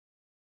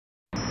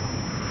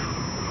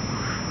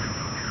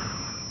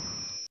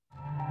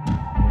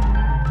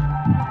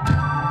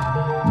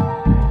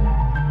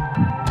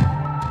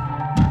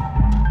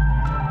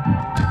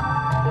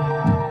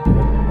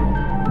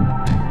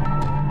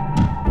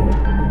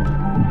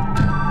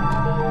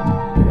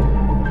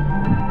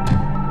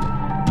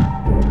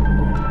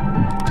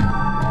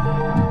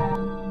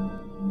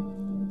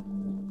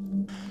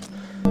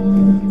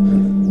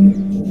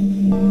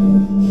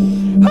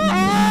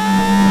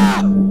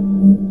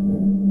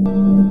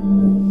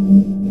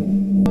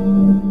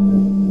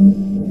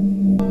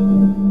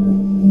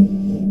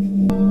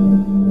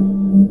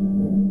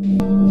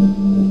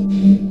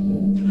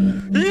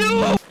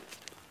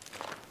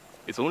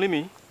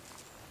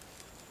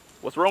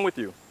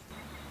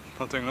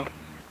Nothing, no?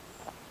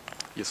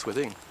 You're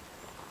sweating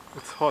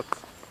It's hot.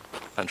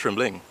 and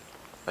trembling.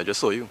 I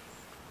just saw you.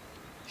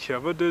 You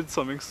ever did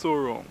something so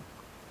wrong,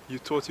 you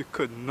thought you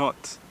could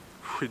not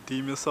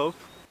redeem yourself?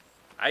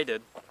 I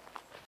did.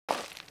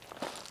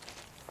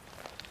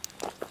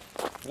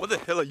 What the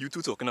hell are you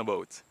two talking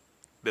about?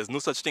 There's no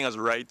such thing as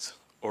right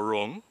or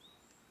wrong.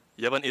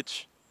 You have an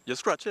itch, just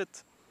scratch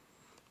it.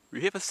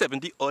 We're here for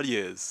 70 odd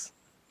years.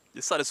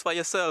 You satisfy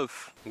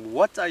yourself.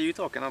 What are you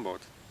talking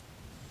about?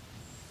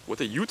 What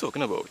are you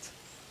talking about?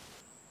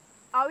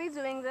 Are we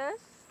doing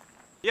this?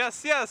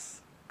 Yes,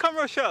 yes. Come,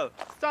 Rochelle.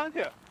 Stand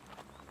here.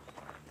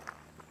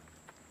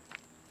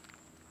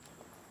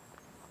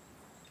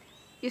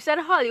 You said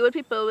Hollywood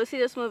people will see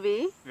this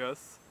movie?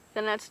 Yes.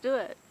 Then let's do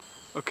it.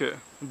 Okay,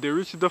 they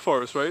reach the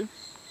forest, right?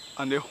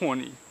 And they're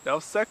horny. They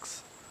have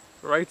sex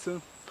right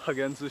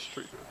against the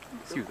street.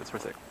 Excuse us for a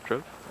sec.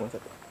 Trev, 1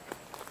 second.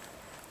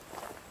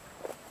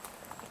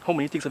 How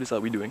many takes of this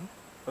are we doing?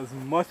 As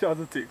much as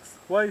it takes.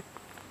 Why?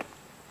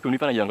 When we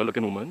find a younger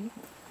looking woman,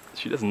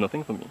 she does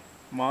nothing for me.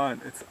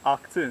 Man, it's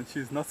acting.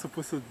 She's not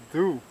supposed to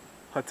do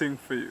her thing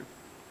for you.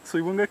 So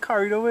you won't get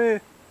carried away.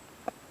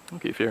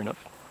 Okay, fair enough.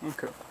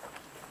 Okay.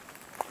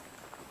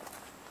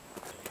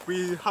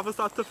 We have to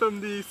start to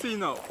film the scene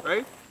now,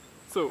 right?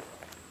 So,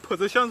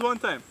 positions one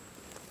time.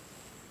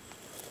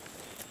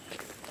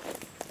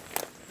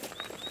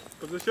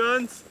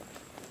 Positions.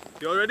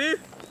 You all ready?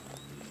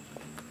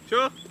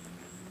 Sure?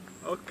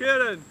 Okay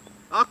then.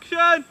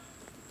 Action!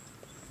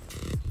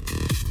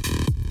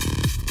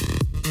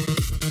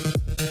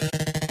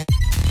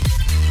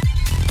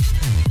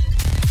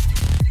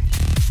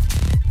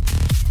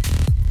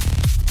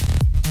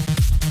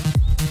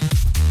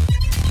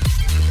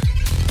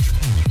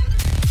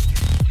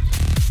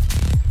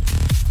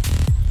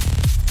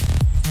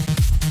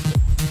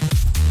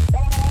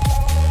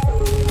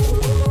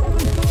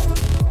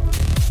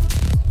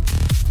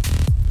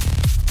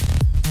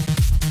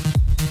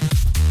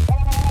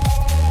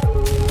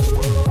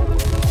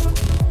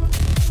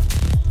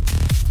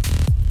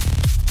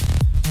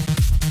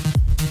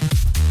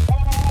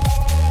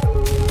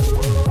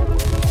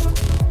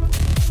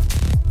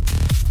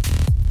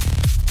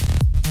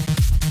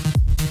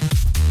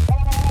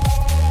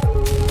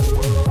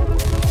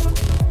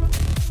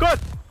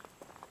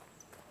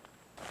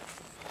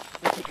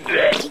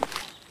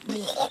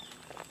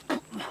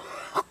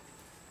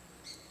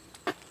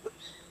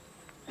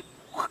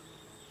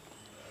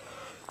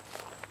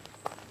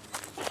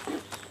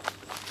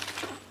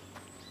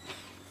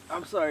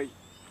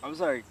 I'm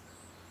sorry.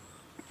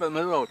 Film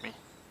it without me.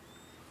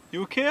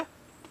 You okay?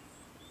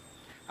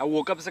 I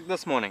woke up sick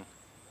this morning.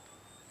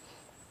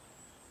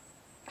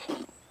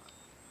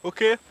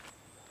 Okay.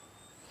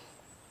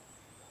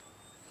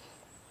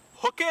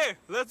 Okay,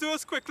 let's do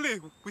this quickly.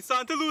 We're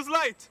starting to lose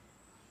light.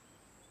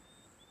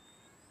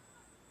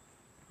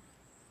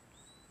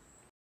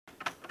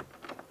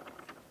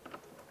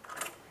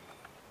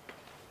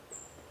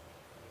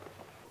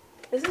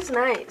 This is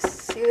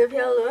nice. You live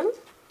here alone?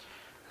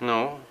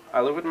 No,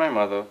 I live with my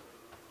mother,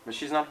 but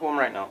she's not home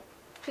right now.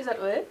 She's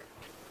at work?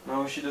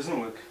 No, she doesn't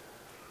work.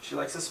 She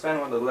likes to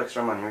spend what little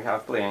extra money we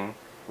have playing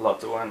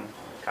lotto and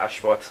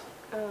cash pot.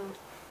 Oh.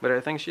 But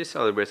I think she's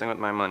celebrating with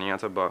my money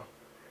at a bar.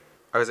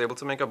 I was able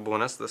to make a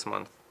bonus this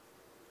month.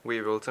 We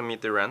were able to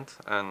meet the rent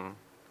and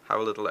have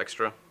a little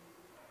extra.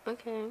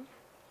 Okay.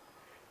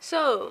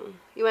 So,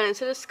 you wanted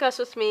to discuss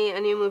with me a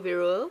new movie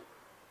role?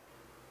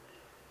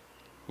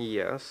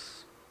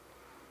 Yes.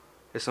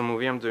 It's a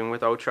movie I'm doing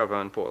without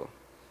Trevor and Paul.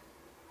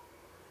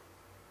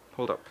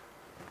 Hold up.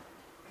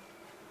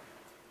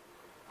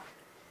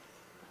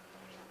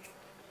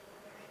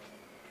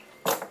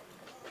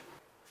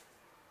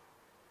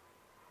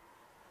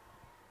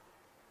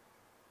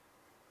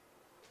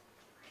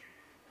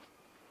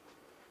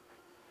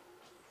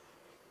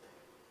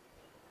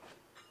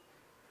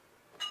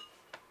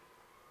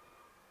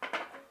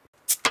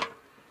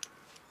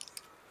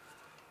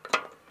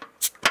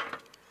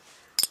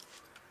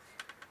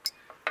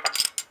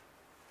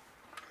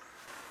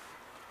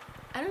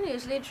 I don't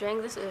usually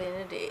drink this early in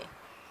the day.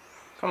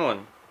 Come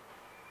on.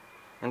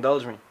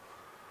 Indulge me.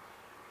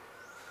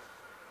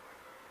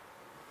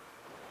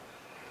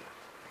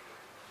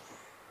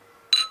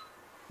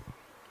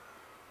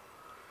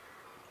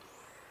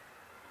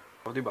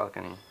 Off the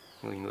balcony,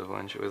 he leans over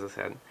and shows his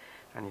head,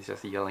 and he's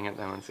just yelling at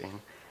them and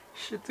saying,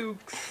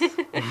 "Shitooks."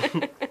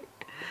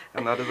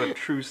 And that is a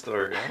true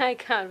story. Eh? I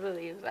can't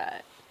believe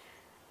that.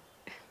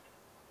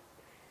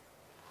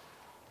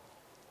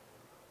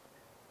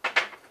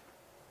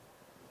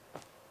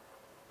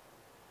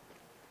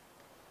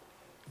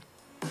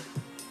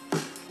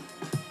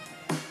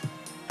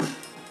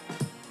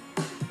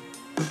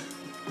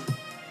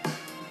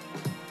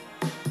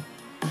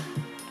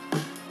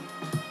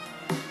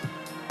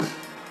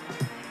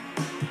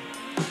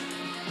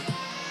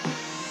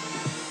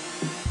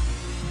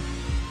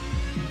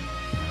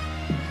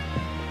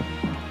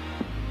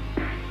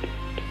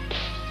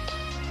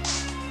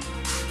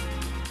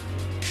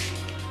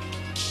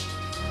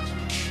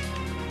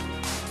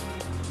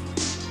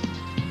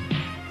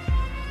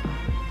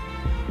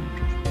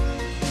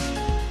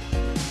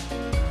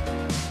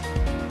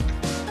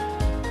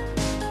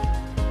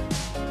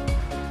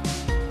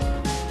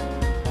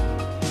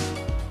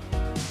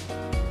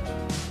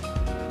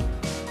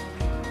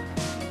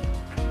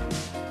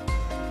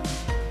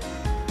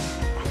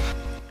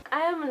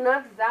 I'm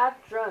not that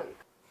drunk.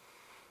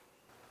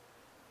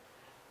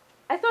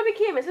 I thought we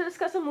came in to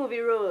discuss a movie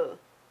rule.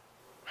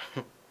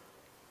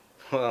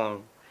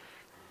 Well,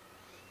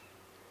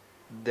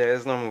 there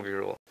is no movie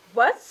rule.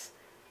 What?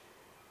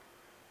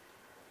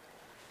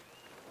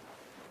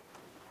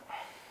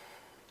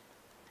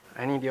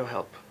 I need your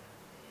help.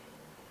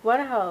 What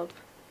help?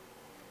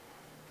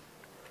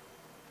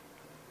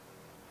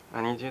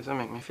 I need you to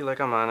make me feel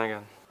like a man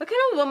again. What kind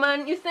of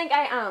woman you think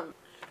I am?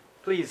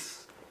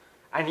 Please.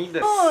 I need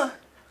this. Oh,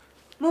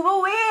 move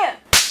away!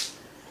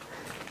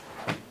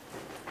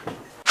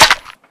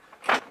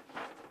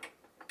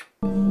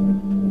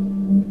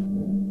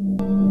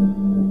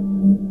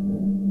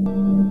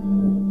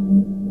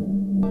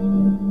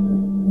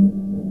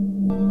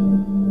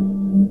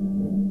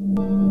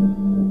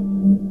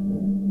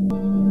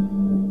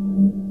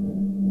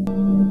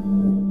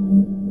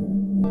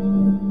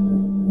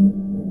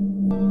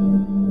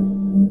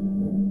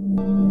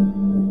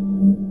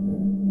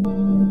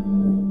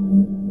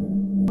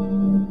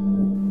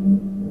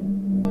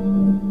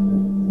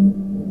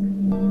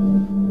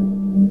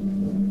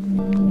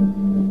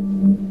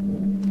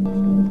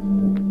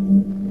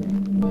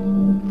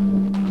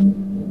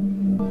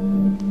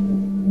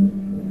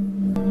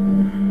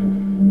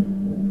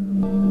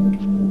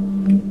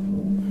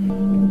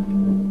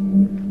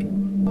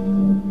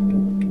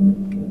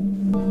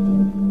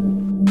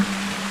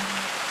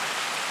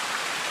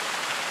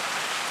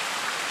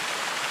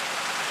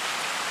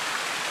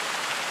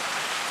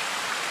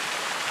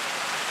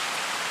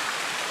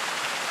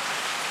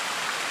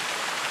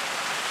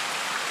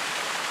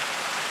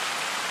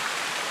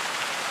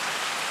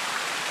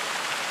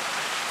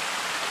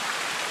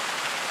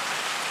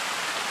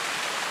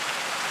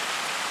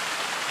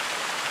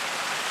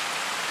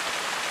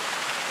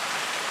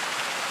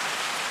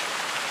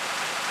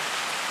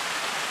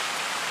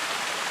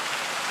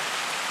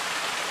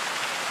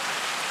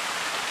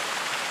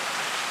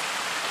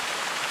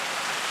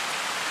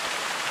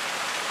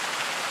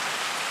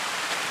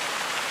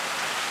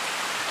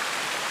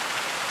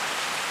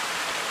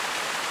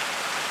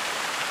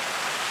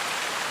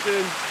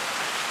 Then,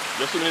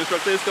 just when the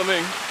instructor is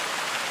coming.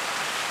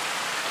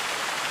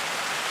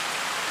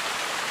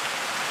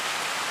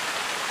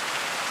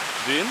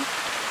 Jane?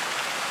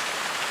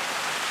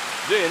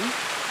 Jane?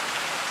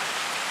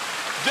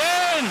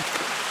 Jane!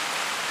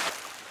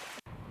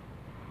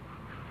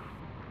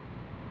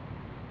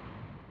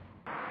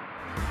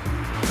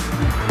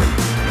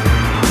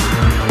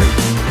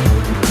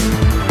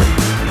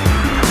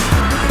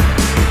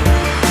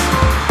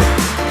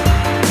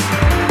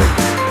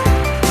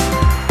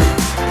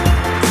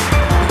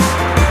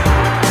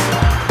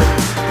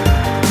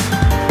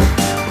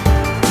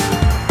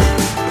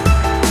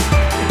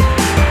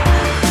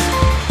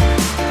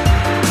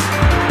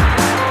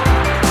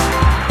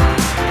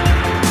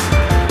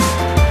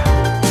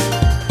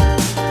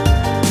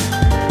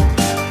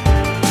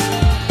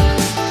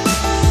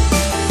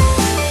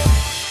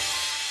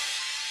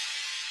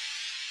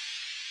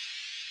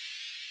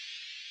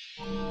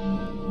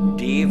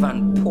 Dave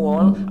and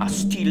Paul are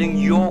stealing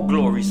your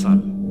glory,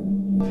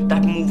 son.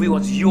 That movie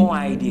was your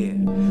idea.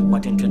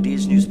 But in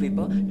today's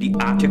newspaper, the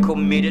article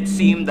made it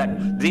seem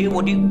that they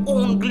were the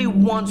only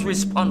ones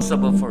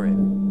responsible for it.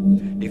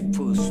 The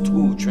first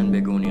two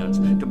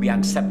Trinbagonians to be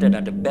accepted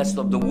at the Best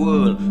of the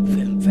World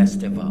Film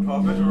Festival.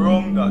 Prophet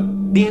wrong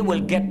that. They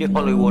will get the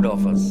Hollywood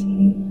offers.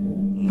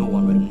 No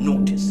one will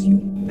notice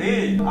you.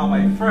 They are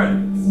my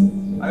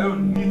friends. I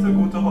don't need to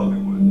go to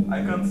Hollywood.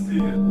 I can stay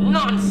here.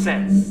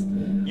 Nonsense!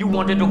 You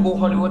wanted to go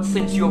Hollywood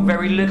since you're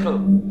very little.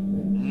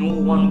 No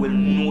one will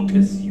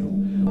notice you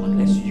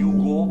unless you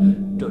go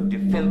to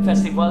the film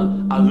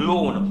festival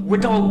alone,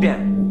 without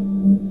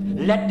them.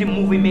 Let the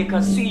movie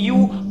makers see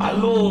you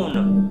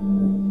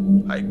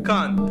alone. I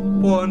can't.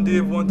 Paul and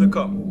Dave want to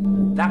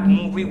come. That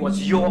movie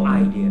was your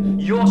idea,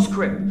 your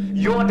script,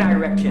 your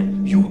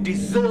direction. You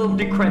deserve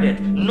the credit,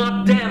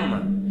 not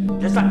them.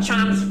 There's a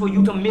chance for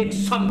you to make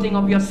something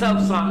of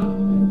yourself,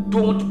 son.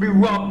 Don't be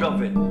robbed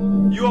of it.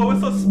 You always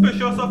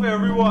suspicious of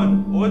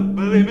everyone. Always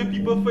blaming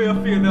people for your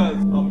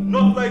failures. I'm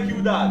not like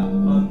you, Dad.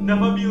 I'll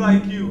never be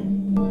like you.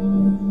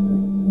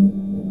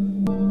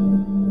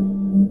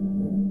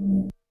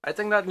 I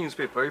think that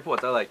newspaper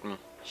reporter liked me.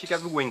 She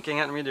kept winking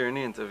at me during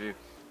the interview.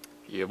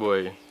 Yeah,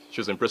 boy. She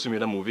was impressed with me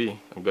in the movie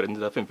and got into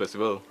that film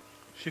festival.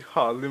 She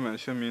hardly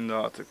mentioned me in the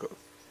article.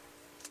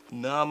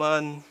 Nah,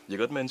 man. You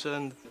got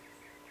mentioned.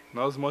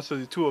 Not as much as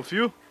the two of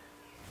you.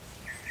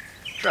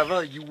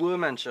 Trevor, you were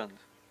mentioned.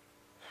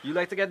 You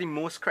like to get the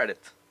most credit.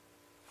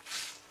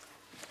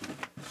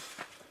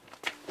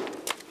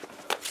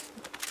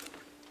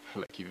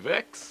 Like you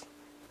vex.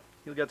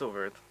 You'll get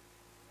over it.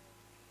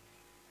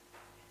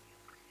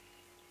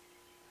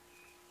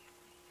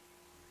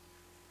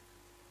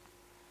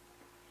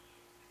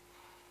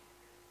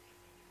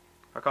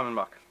 I'm coming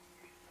back.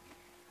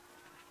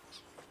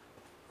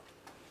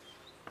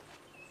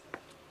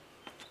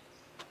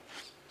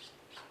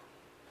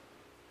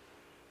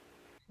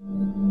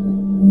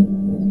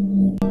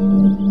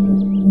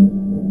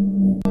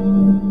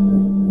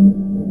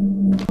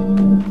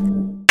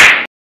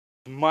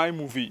 my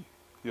movie,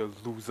 you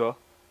loser.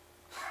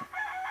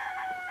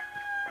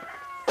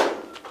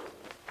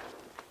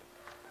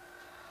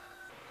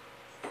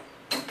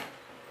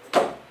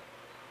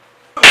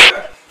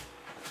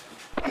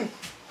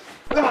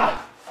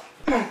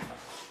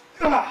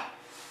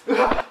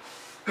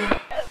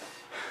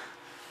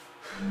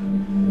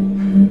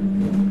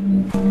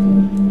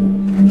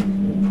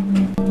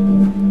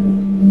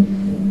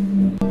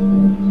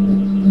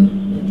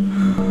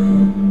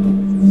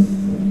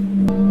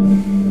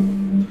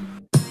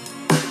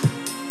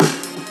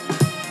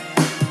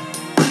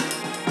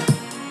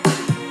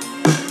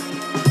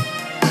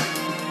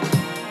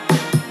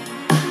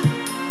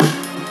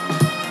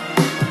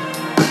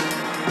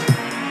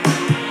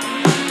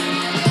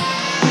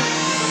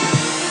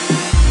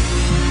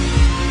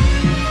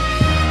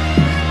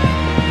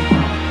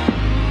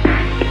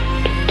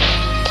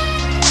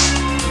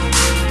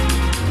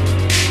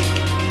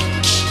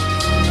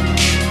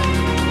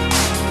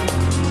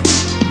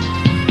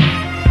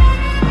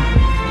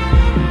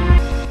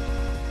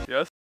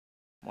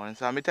 Morning,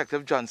 sir. I'm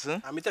Detective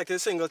Johnson. I'm Detective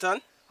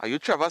Singleton. Are you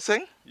Trevor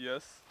Singh?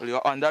 Yes. Well,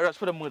 you're under arrest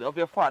for the murder of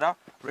your father,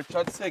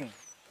 Richard Singh,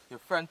 your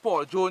friend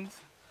Paul Jones,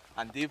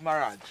 and Dave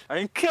Maraj. I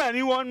ain't kill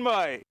anyone,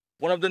 boy.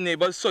 One of the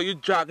neighbors saw you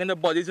dragging the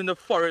bodies in the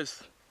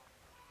forest.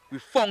 We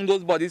found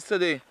those bodies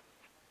today.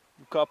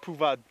 You can't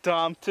prove a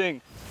damn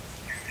thing.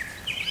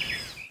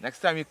 Next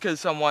time you kill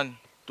someone,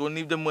 don't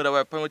leave the murder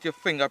weapon with your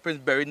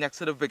fingerprints buried next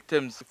to the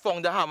victims. We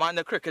found the hammer and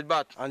the cricket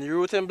bat. And you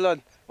wrote in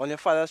blood on your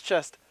father's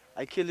chest,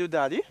 I kill you,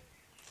 daddy.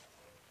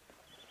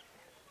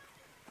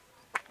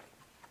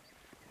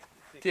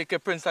 Take your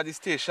prints at the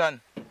station,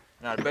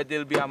 and I bet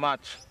there'll be a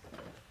match.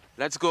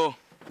 Let's go.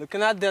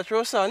 Looking at death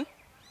row, son.